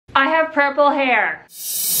I have purple hair.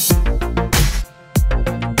 Doesn't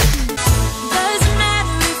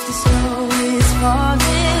matter if the snow is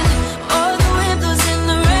falling or the wind blows and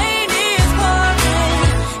the rain is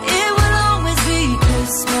pouring. It will always be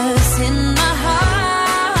Christmas in my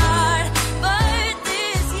heart. But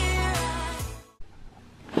this year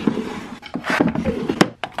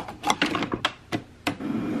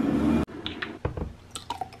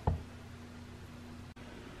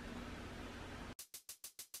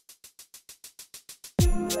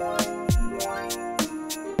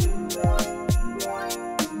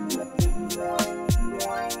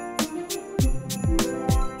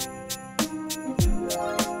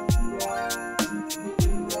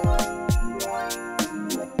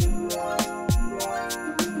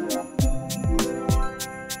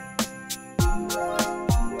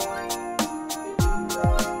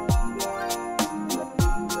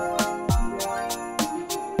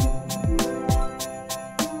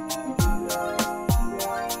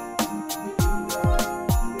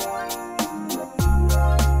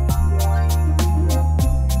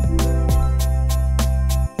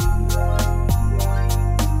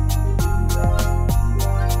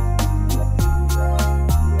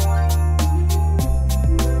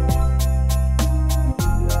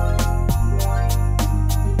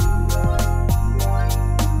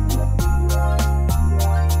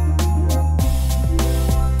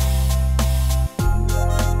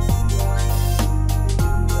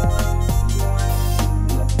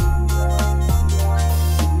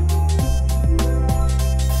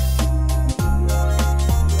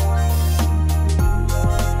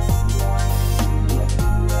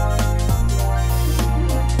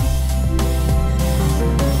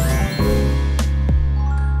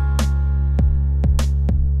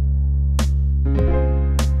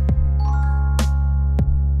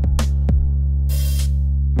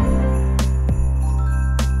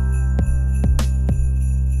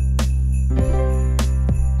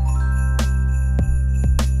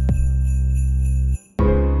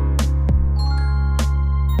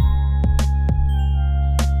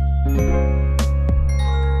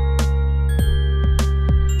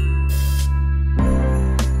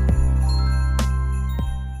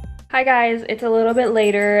Hi guys, it's a little bit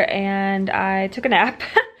later and I took a nap.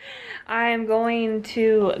 I'm going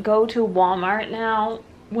to go to Walmart now.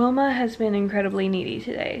 Wilma has been incredibly needy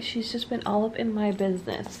today. She's just been all up in my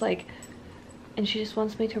business, like, and she just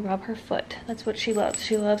wants me to rub her foot. That's what she loves.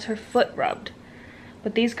 She loves her foot rubbed.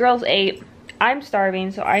 But these girls ate. I'm starving,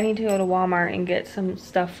 so I need to go to Walmart and get some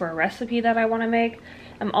stuff for a recipe that I want to make.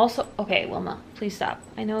 I'm also, okay, Wilma, please stop.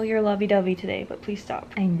 I know you're lovey-dovey today, but please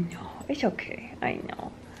stop. I know, it's okay, I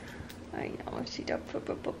know. See that,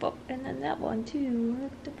 and then that one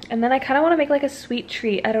too. And then I kind of want to make like a sweet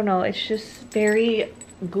treat. I don't know, it's just very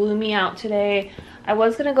gloomy out today. I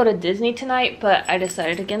was gonna go to Disney tonight, but I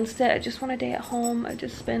decided against it. I just want a day at home. I've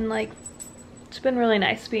just been like, it's been really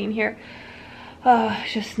nice being here.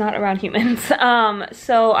 Just not around humans.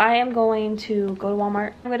 So I am going to go to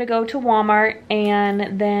Walmart. I'm gonna go to Walmart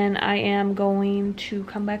and then I am going to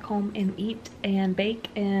come back home and eat and bake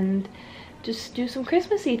and just do some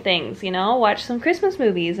Christmassy things, you know, watch some Christmas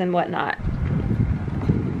movies and whatnot.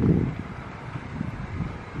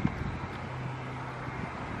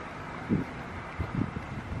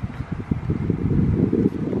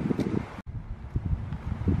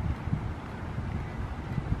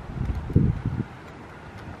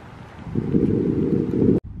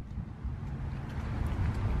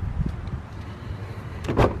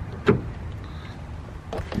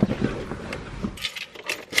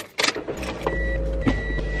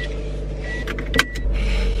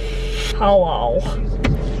 Hello.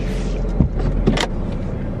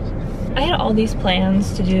 I had all these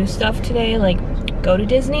plans to do stuff today, like go to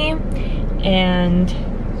Disney and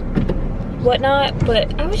whatnot,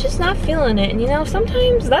 but I was just not feeling it. And you know,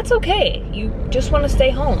 sometimes that's okay. You just want to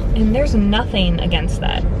stay home, and there's nothing against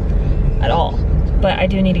that at all. But I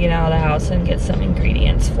do need to get out of the house and get some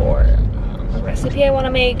ingredients for a recipe I want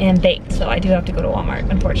to make and bake. So I do have to go to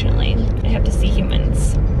Walmart, unfortunately. I have to see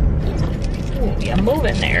humans. Ooh, you're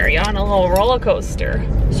moving there. You're on a little roller coaster.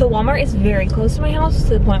 So Walmart is very close to my house,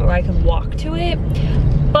 to the point where I could walk to it,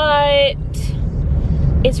 but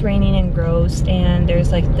it's raining and gross, and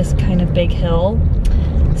there's like this kind of big hill,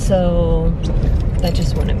 so that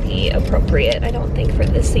just wouldn't be appropriate, I don't think, for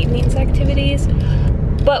this evening's activities.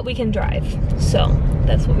 But we can drive, so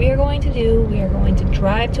that's what we are going to do. We are going to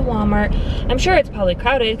drive to Walmart. I'm sure it's probably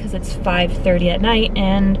crowded because it's 5:30 at night,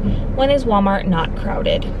 and when is Walmart not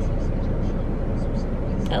crowded?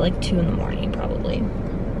 At like 2 in the morning, probably.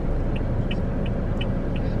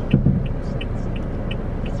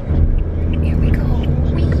 Here we go.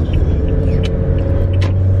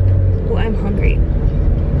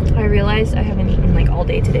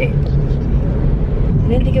 day today. I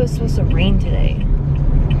didn't think it was supposed to rain today.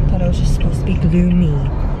 I thought it was just supposed to be gloomy.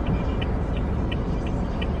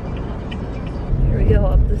 Here we go,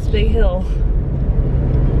 up this big hill.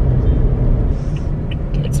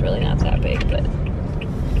 It's really not that big, but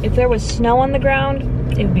if there was snow on the ground,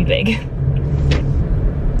 it would be big.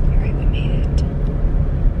 Alright, we made it.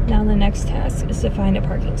 Now the next task is to find a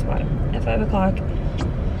parking spot at 5 o'clock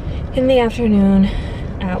in the afternoon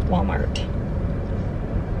at Walmart.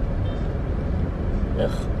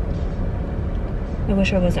 Ugh. I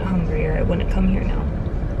wish I wasn't hungry or I wouldn't come here now.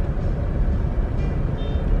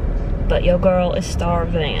 But your girl is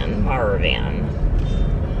starving, Marvin.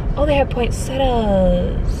 Oh, they have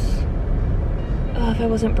poinsettias. Oh, if I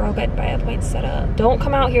wasn't broke, I'd buy a poinsettia. Don't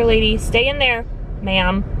come out here, lady. Stay in there,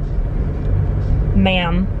 ma'am.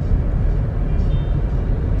 Ma'am.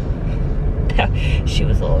 She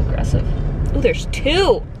was a little aggressive. Oh, there's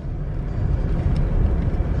 2.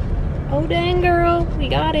 Oh, dang, girl. We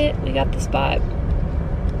got it. We got the spot. All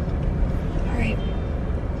right.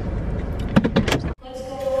 Let's go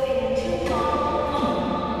into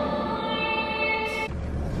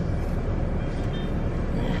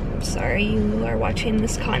I'm sorry you are watching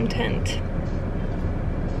this content.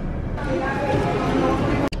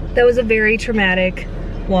 That was a very traumatic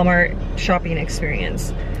Walmart shopping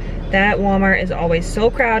experience. That Walmart is always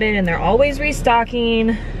so crowded and they're always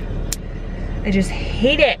restocking. I just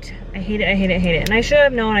hate it. I hate it, I hate it, I hate it. And I should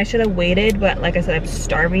have known, I should have waited, but like I said, I'm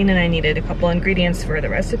starving and I needed a couple ingredients for the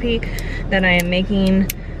recipe that I am making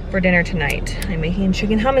for dinner tonight. I'm making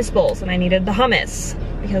chicken hummus bowls and I needed the hummus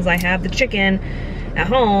because I have the chicken at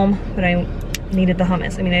home, but I needed the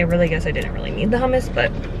hummus. I mean, I really guess I didn't really need the hummus, but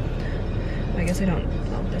I guess I don't,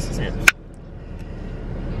 oh, this isn't.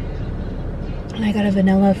 And I got a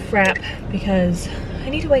vanilla frap because I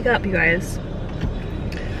need to wake up, you guys.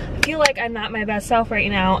 I feel like I'm not my best self right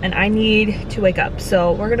now and I need to wake up.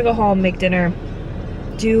 So we're gonna go home, make dinner,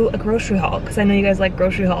 do a grocery haul because I know you guys like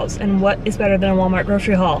grocery hauls. And what is better than a Walmart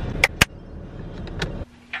grocery haul?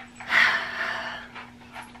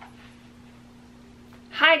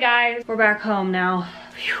 Hi guys, we're back home now.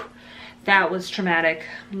 Whew. That was traumatic.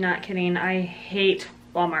 I'm not kidding. I hate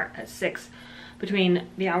Walmart at 6. Between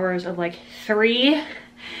the hours of like 3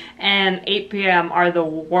 and 8 p.m. are the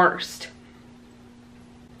worst.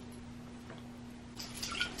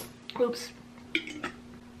 Oops.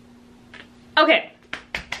 Okay.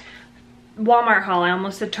 Walmart haul. I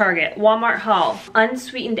almost said Target. Walmart haul.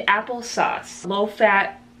 Unsweetened applesauce.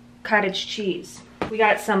 Low-fat cottage cheese. We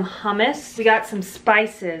got some hummus. We got some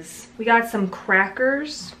spices. We got some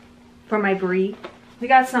crackers for my brie. We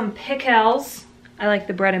got some pickles. I like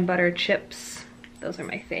the bread and butter chips. Those are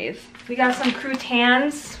my fave. We got some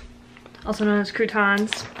croutons, also known as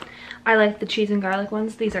croutons. I like the cheese and garlic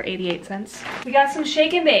ones. These are 88 cents. We got some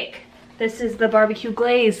shake and bake. This is the barbecue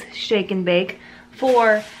glaze shake and bake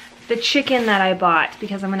for the chicken that I bought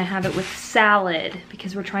because I'm gonna have it with salad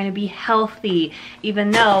because we're trying to be healthy,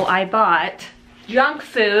 even though I bought junk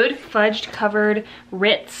food, fudged covered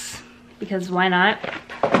Ritz, because why not?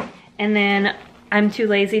 And then I'm too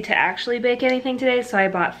lazy to actually bake anything today, so I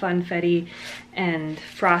bought funfetti and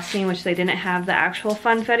frosting, which they didn't have the actual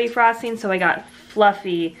funfetti frosting, so I got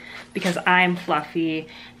fluffy because I'm fluffy.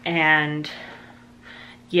 And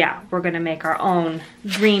yeah, we're gonna make our own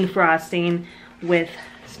green frosting with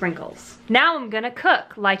sprinkles. Now I'm gonna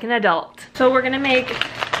cook like an adult. So we're gonna make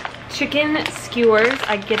chicken skewers.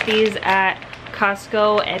 I get these at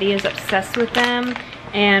Costco. Eddie is obsessed with them.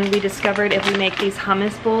 And we discovered if we make these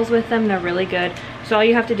hummus bowls with them, they're really good. So all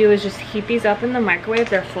you have to do is just heat these up in the microwave.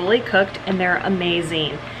 They're fully cooked and they're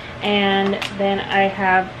amazing. And then I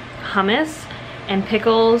have hummus and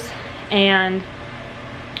pickles and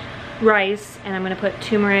rice, and I'm gonna put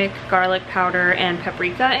turmeric, garlic powder, and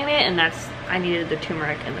paprika in it, and I needed the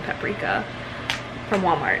turmeric and the paprika from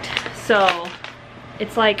Walmart. So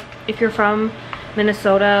it's like, if you're from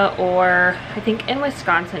Minnesota, or I think in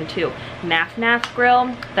Wisconsin too, Naf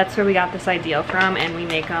Grill, that's where we got this idea from, and we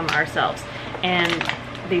make them ourselves. And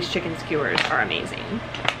these chicken skewers are amazing.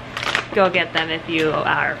 Go get them if you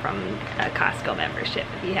are from a Costco membership,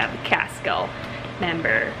 if you have a Costco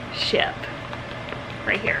membership.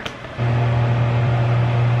 Right here.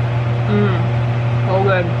 So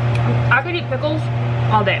good. I could eat pickles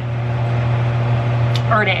all day.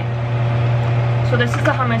 Or a day. So this is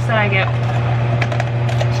the hummus that I get.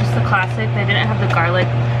 It's just the classic. They didn't have the garlic,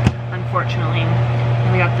 unfortunately.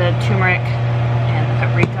 And we got the turmeric and the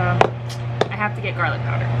paprika. I have to get garlic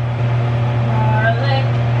powder. Garlic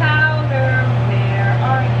powder, where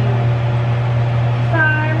are you? If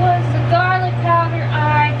I was the garlic powder,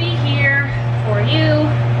 I'd be here for you.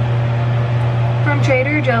 From Trader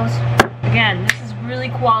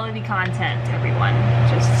quality content, everyone.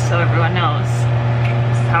 Just so everyone knows.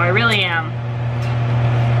 This is how I really am.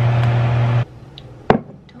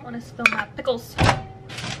 Don't want to spill my pickles.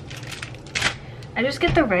 I just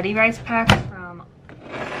get the ready rice pack from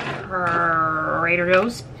Trader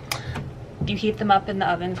Joe's. You heat them up in the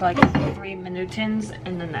oven for like 3 minutes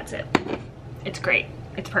and then that's it. It's great.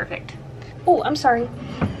 It's perfect. Oh, I'm sorry.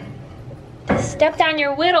 Stepped on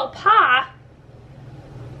your little paw.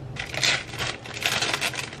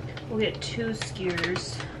 We'll get 2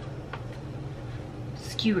 skewers.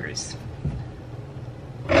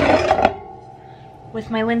 With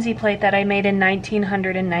my Lindsay plate that I made in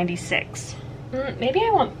 1996. Maybe I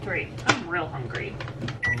want 3. I'm real hungry.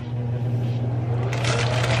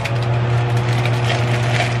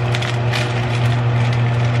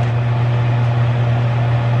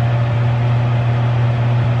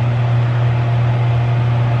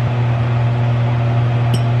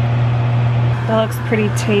 That looks pretty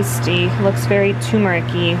tasty. Looks very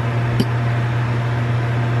turmeric-y.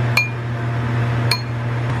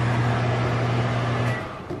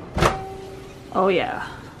 Oh yeah.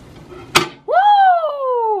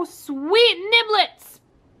 Woo! Sweet niblets!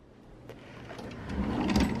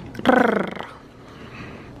 Brrr.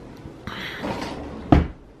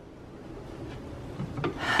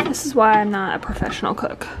 This is why I'm not a professional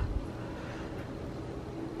cook.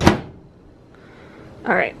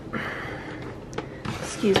 All right.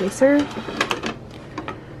 Excuse me, sir.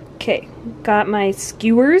 Okay, got my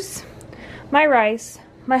skewers, my rice,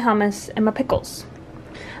 my hummus, and my pickles.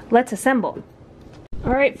 Let's assemble.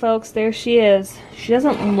 All right, folks, there she is. She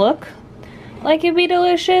doesn't look like it'd be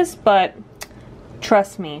delicious, but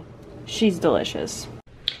trust me, she's delicious.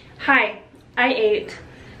 Hi, I ate.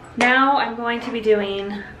 Now I'm going to be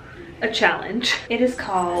doing a challenge. It is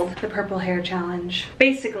called the Purple Hair Challenge.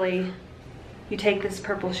 Basically, you take this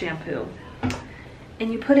purple shampoo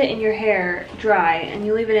and you put it in your hair dry and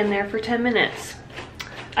you leave it in there for 10 minutes.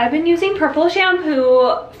 I've been using purple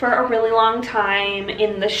shampoo for a really long time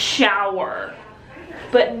in the shower,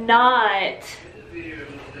 but not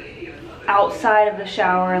outside of the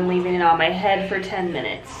shower and leaving it on my head for 10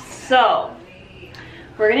 minutes. So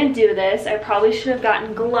we're gonna do this. I probably should have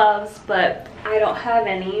gotten gloves, but I don't have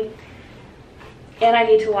any. And I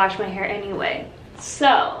need to wash my hair anyway.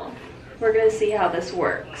 So we're gonna see how this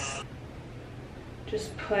works.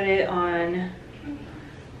 Just put it on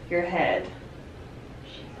your head.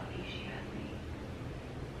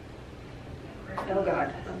 Oh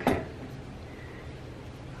God, okay.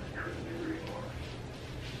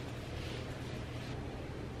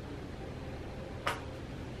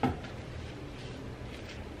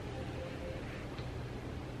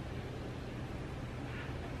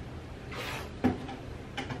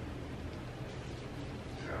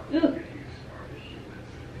 Ooh.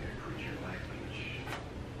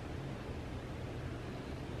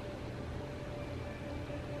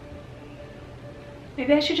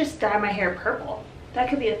 Maybe I should just dye my hair purple. That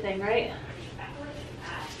could be a thing, right?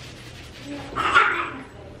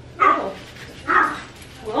 Oh.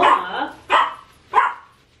 Wilma.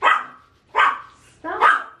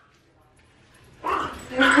 Stop.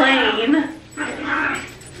 They're playing.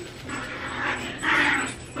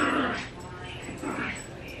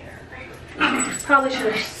 Probably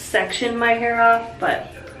should have sectioned my hair off, but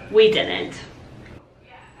we didn't.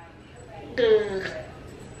 Ugh.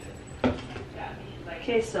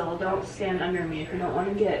 Okay, so don't stand under me if you don't want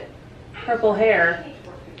to get purple hair.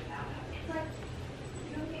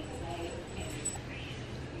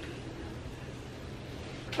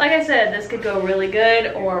 Like I said, this could go really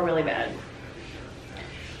good or really bad.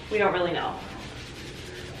 We don't really know.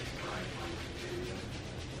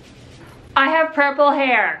 I have purple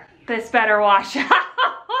hair. This better wash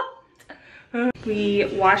out. We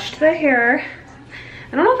washed the hair.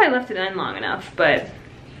 I don't know if I left it in long enough, but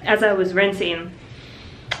as I was rinsing,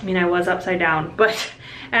 I mean, I was upside down, but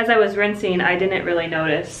as I was rinsing, I didn't really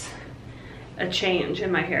notice a change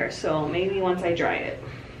in my hair. So maybe once I dry it,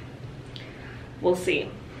 we'll see.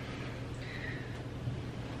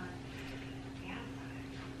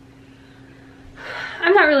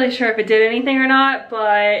 I'm not really sure if it did anything or not,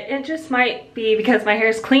 but it just might be because my hair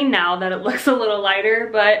is clean now that it looks a little lighter,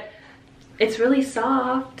 but it's really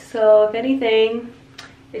soft. So if anything,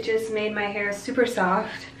 it just made my hair super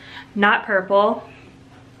soft, not purple.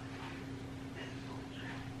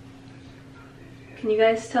 Can you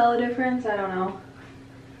guys tell the difference? I don't know.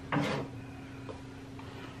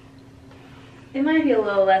 It might be a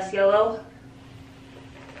little less yellow.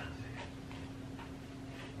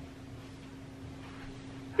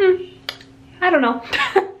 I don't know.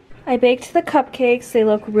 I baked the cupcakes. They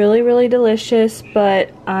look really, really delicious,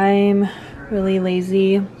 but I'm really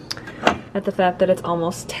lazy at the fact that it's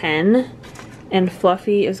almost 10 and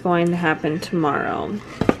Fluffy is going to happen tomorrow.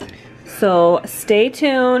 So stay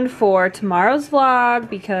tuned for tomorrow's vlog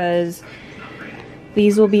because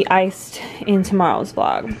these will be iced in tomorrow's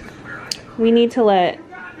vlog. We need to let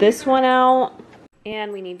this one out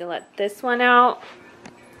and we need to let this one out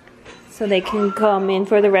so they can come in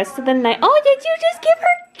for the rest of the night. Oh, did you just give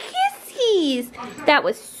her kissies? That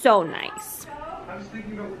was so nice.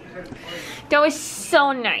 That was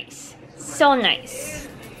so nice. So nice.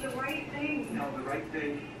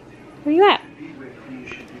 Where you at?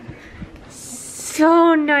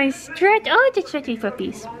 So nice stretch. Oh, the stretchy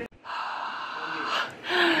puppies.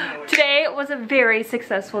 Today was a very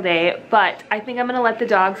successful day, but I think I'm gonna let the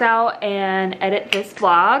dogs out and edit this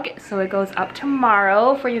vlog so it goes up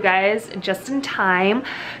tomorrow for you guys just in time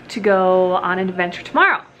to go on an adventure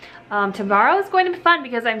tomorrow. Tomorrow is going to be fun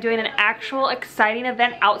because I'm doing an actual exciting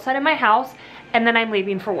event outside of my house and then I'm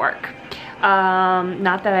leaving for work.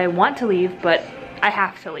 Not that I want to leave, but I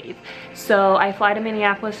have to leave. So I fly to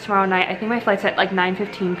Minneapolis tomorrow night. I think my flight's at like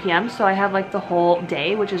 9:15 p.m. So I have like the whole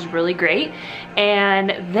day, which is really great.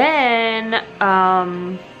 And then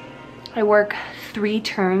I work 3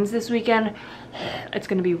 turns this weekend. It's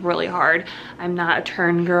gonna be really hard. I'm not a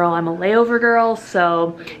turn girl, I'm a layover girl.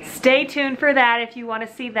 So stay tuned for that if you wanna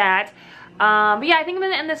see that. But yeah, I think I'm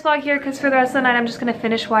gonna end this vlog here because for the rest of the night, I'm just gonna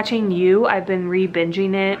finish watching You. I've been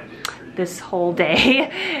re-binging it this whole day.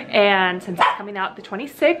 And since it's coming out the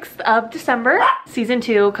 26th of December, season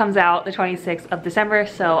 2 comes out the 26th of December.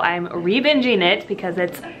 So I'm re-binging it because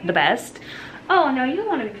it's the best. Oh no, you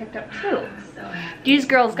want to be picked up too. These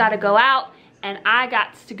girls gotta go out and I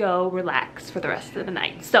got to go relax for the rest of the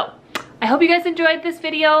night. So I hope you guys enjoyed this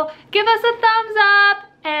video. Give us a thumbs up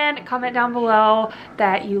and comment down below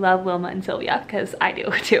that you love Wilma and Sylvia because I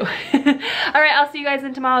do too. All right, I'll see you guys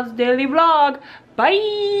in tomorrow's daily vlog.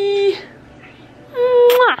 Bye.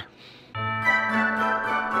 Mwah.